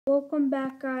Welcome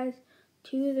back, guys,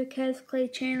 to the Kez Clay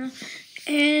channel.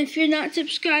 And if you're not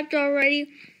subscribed already,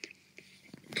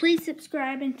 please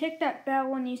subscribe and tick that bell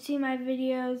when you see my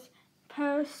videos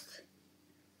post.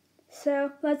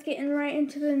 So let's get right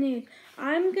into the news.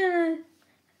 I'm gonna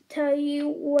tell you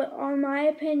what, on my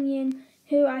opinion,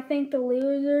 who I think the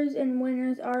losers and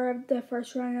winners are of the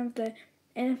first round of the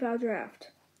NFL draft.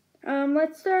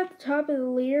 Let's start at the top of the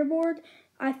leaderboard.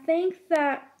 I think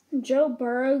that Joe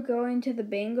Burrow going to the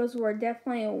Bengals were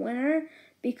definitely a winner,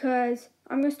 because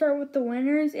I'm going to start with the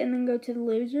winners and then go to the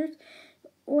losers.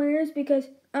 Winners because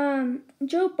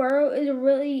Joe Burrow is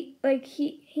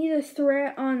he's a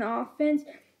threat on offense.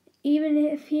 Even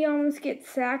if he almost gets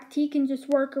sacked, he can just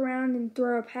work around and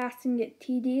throw a pass and get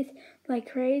TDs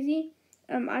like crazy.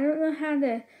 I don't know how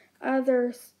the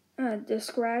others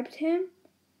described him.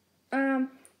 Then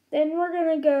we're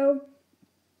going to go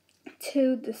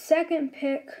to the second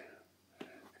pick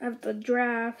of the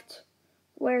draft,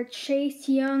 where Chase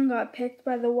Young got picked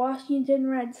by the Washington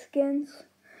Redskins.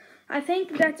 I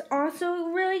think that's also a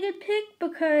really good pick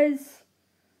because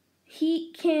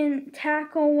he can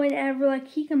tackle whenever,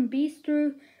 he can beast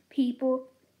through people.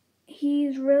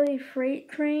 He's really freight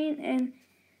trained, and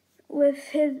with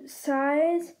his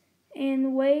size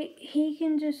and weight, he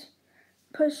can just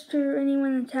push through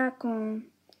anyone and tackle him.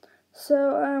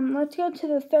 So let's go to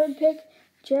the third pick,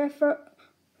 Jeff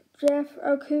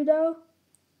Okudah.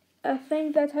 I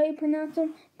think that's how you pronounce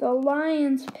him. The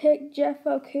Lions picked Jeff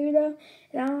Okudah.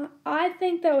 And I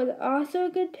think that was also a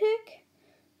good pick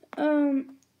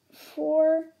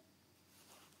for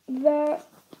the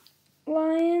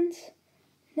Lions.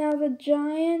 Now the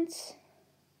Giants,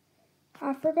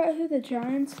 I forgot who the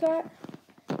Giants got,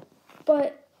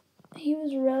 but he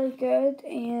was really good,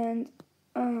 and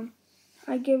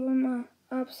I give him an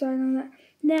upside on that.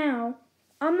 Now,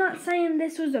 I'm not saying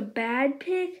this was a bad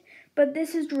pick, but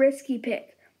this is a risky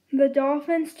pick. The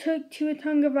Dolphins took Tua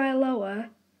Tagovailoa.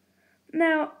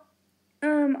 Now,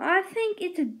 I think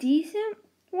it's a decent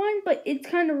one, but it's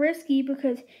kind of risky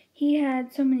because he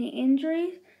had so many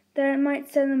injuries that it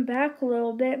might set him back a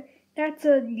little bit. That's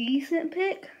a decent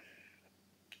pick.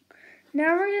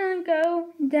 Now we're gonna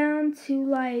go down to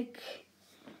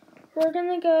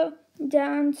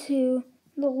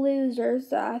the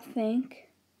losers, I think.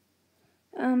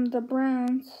 The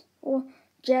Browns. Well,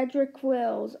 Jedrick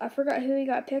Wills. I forgot who he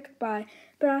got picked by,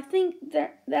 but I think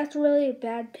that's really a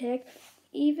bad pick.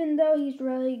 Even though he's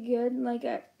really good,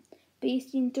 at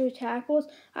beasting through tackles,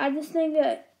 I just think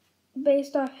that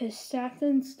based off his stats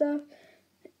and stuff,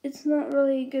 it's not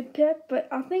really a good pick. But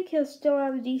I think he'll still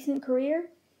have a decent career.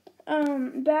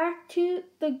 Back to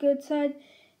the good side,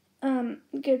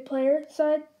 good player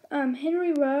side.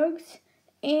 Henry Ruggs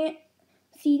and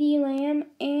CeeDee Lamb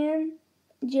and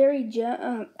Jerry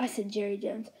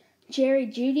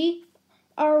Jeudy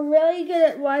are really good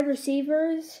at wide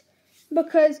receivers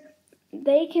because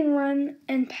they can run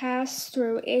and pass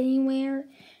through anywhere,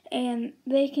 and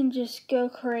they can just go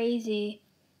crazy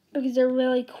because they're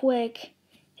really quick.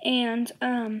 And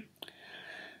I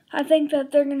think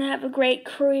that they're gonna have a great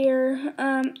career.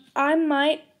 I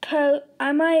might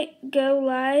go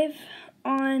live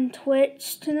on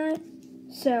Twitch tonight,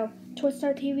 so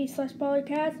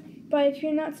twitch.tv/ballercast. But if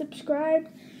you're not subscribed,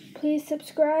 please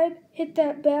subscribe. Hit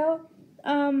that bell.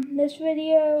 This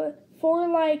video, 4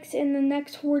 likes in the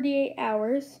next 48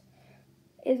 hours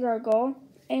is our goal.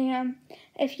 And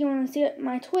if you want to see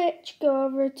my Twitch, go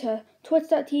over to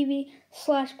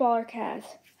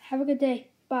twitch.tv/ballercast. Have a good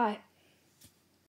day. Bye.